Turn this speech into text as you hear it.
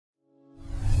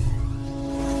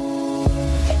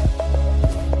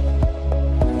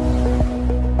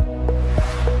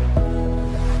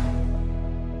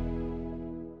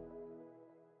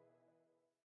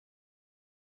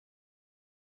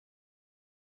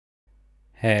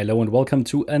Hello and welcome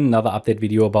to another update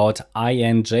video about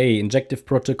INJ, Injective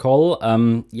protocol.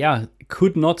 Yeah,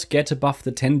 could not get above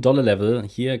the $10 level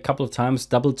here a couple of times,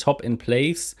 double top in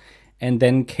place, and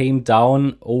then came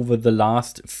down over the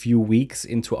last few weeks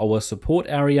into our support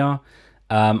area.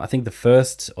 I think the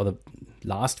first or the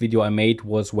last video I made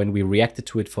was when we reacted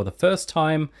to it for the first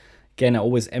time. Again, I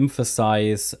always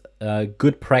emphasize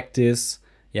good practice,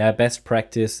 best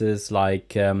practices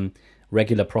like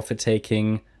regular profit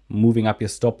taking, moving up your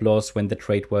stop loss when the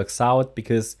trade works out,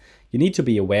 because you need to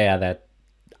be aware that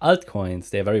altcoins,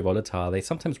 they're very volatile. They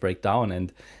sometimes break down,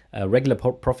 and regular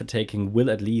profit taking will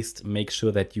at least make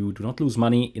sure that you do not lose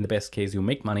money. In the best case, you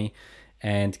make money,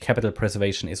 and capital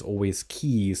preservation is always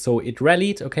key. So it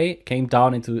rallied, okay, came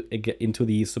down into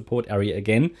the support area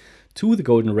again to the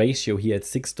golden ratio here at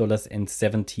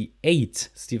 $6.78,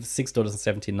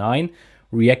 $6.79,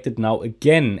 reacted now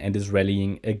again and is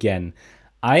rallying again.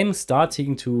 I'm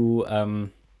starting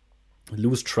to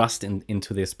lose trust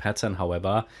into this pattern,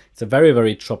 however. It's a very,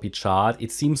 very choppy chart.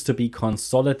 It seems to be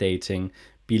consolidating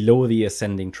below the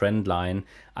ascending trend line.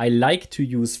 I like to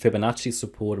use Fibonacci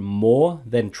support more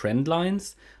than trend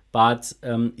lines, but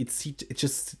it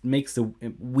just makes a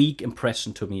weak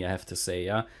impression to me, I have to say.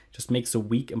 Yeah, just makes a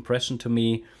weak impression to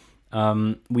me.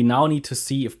 We now need to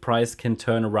see if price can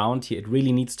turn around here. It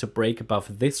really needs to break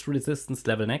above this resistance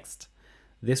level next.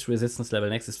 This resistance level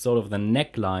next is sort of the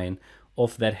neckline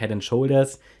of that head and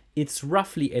shoulders. It's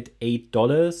roughly at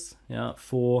 $8, yeah,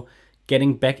 for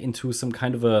getting back into some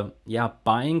kind of a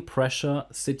buying pressure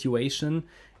situation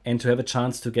and to have a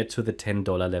chance to get to the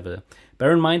 $10 level.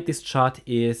 Bear in mind, this chart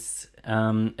is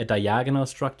a diagonal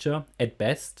structure at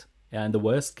best. Yeah, in the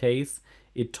worst case,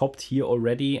 it topped here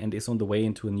already and is on the way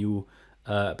into a new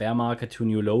bear market, to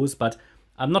new lows. But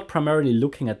I'm not primarily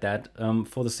looking at that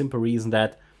for the simple reason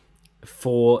that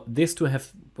for this to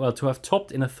have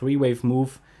topped in a three-wave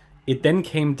move, it then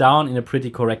came down in a pretty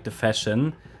corrective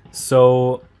fashion.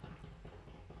 So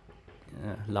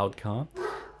loud car,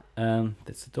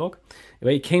 that's the dog.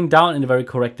 Anyway, it came down in a very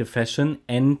corrective fashion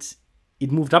and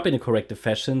it moved up in a corrective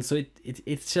fashion. So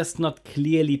it's just not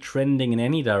clearly trending in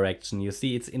any direction. You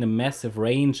see, it's in a massive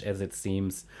range as it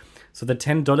seems. So the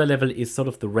 $10 level is sort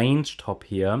of the range top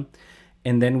here.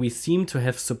 And then we seem to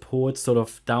have support sort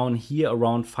of down here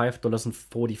around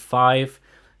 $5.45.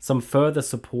 Some further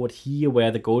support here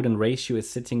where the golden ratio is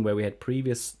sitting, where we had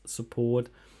previous support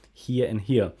here and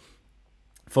here.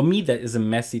 For me, that is a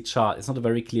messy chart. It's not a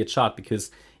very clear chart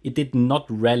because it did not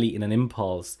rally in an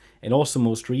impulse. And also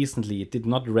most recently, it did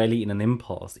not rally in an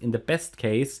impulse. In the best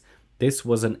case, this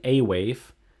was an A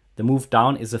wave. The move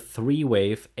down is a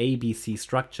three-wave ABC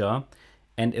structure.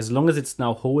 And as long as it's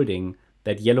now holding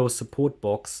that yellow support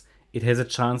box, it has a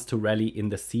chance to rally in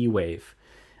the C wave.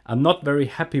 I'm not very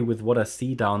happy with what I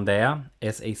see down there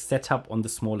as a setup on the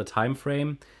smaller time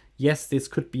frame. Yes, this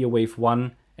could be a wave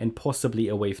 1 and possibly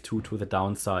a wave 2 to the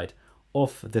downside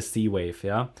of the C wave.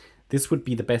 Yeah, this would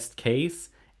be the best case,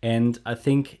 and I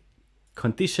think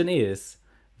condition is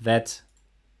that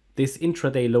this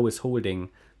intraday low is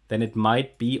holding, then it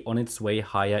might be on its way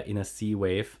higher in a C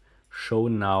wave,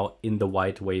 shown now in the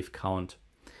white wave count.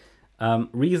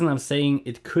 Reason I'm saying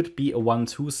it could be a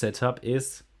 1-2 setup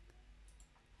is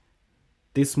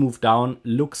this move down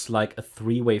looks like a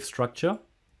three-wave structure.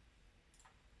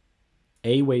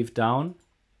 A wave down,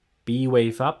 B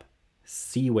wave up,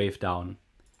 C wave down.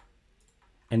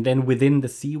 And then within the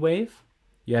C wave,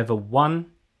 you have a 1,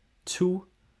 2,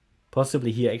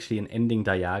 possibly here actually an ending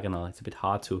diagonal. It's a bit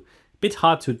hard to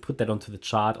put that onto the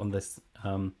chart on this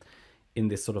in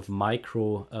this sort of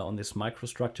micro on this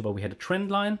microstructure, but we had a trend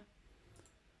line.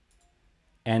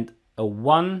 And a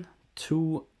 1,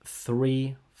 2,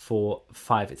 3, 4,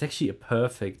 5. It's actually a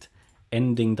perfect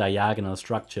ending diagonal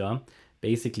structure,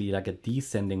 basically like a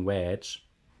descending wedge.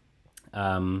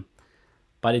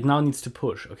 But it now needs to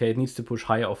push. Okay, it needs to push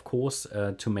higher, of course,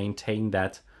 to maintain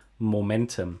that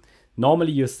momentum.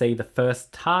 Normally, you say the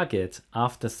first target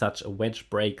after such a wedge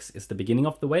breaks is the beginning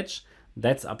of the wedge.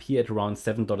 That's up here at around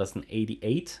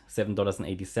 $7.88,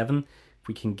 $7.87. If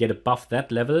we can get above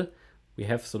that level, we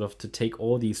have sort of to take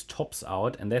all these tops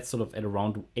out, and that's sort of at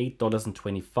around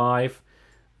 $8.25.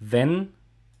 Then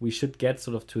we should get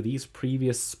sort of to these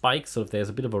previous spikes. So there's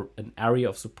a bit of an area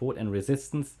of support and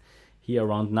resistance here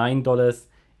around $9.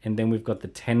 And then we've got the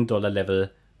 $10 level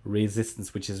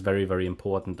resistance, which is very, very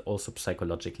important also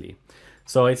psychologically.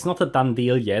 So it's not a done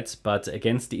deal yet, but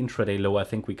against the intraday low, I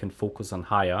think we can focus on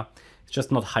higher. It's just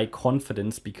not high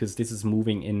confidence because this is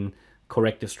moving in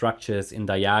corrective structures in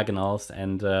diagonals,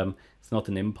 and it's not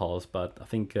an impulse, but I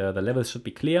think the levels should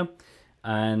be clear.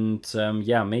 And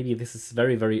yeah, maybe this is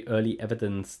very, very early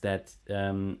evidence that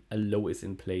a low is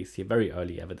in place here. Very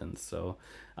early evidence. So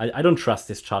I don't trust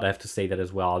this chart. I have to say that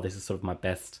as well. This is sort of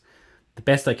the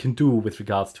best I can do with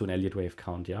regards to an Elliott wave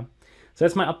count. Yeah. So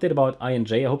that's my update about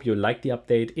INJ. I hope you liked the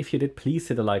update. If you did, please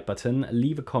hit the like button,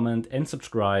 leave a comment and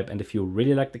subscribe. And if you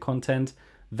really like the content,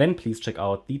 then please check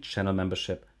out the channel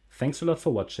membership. Thanks a lot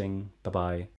for watching.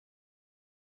 Bye-bye.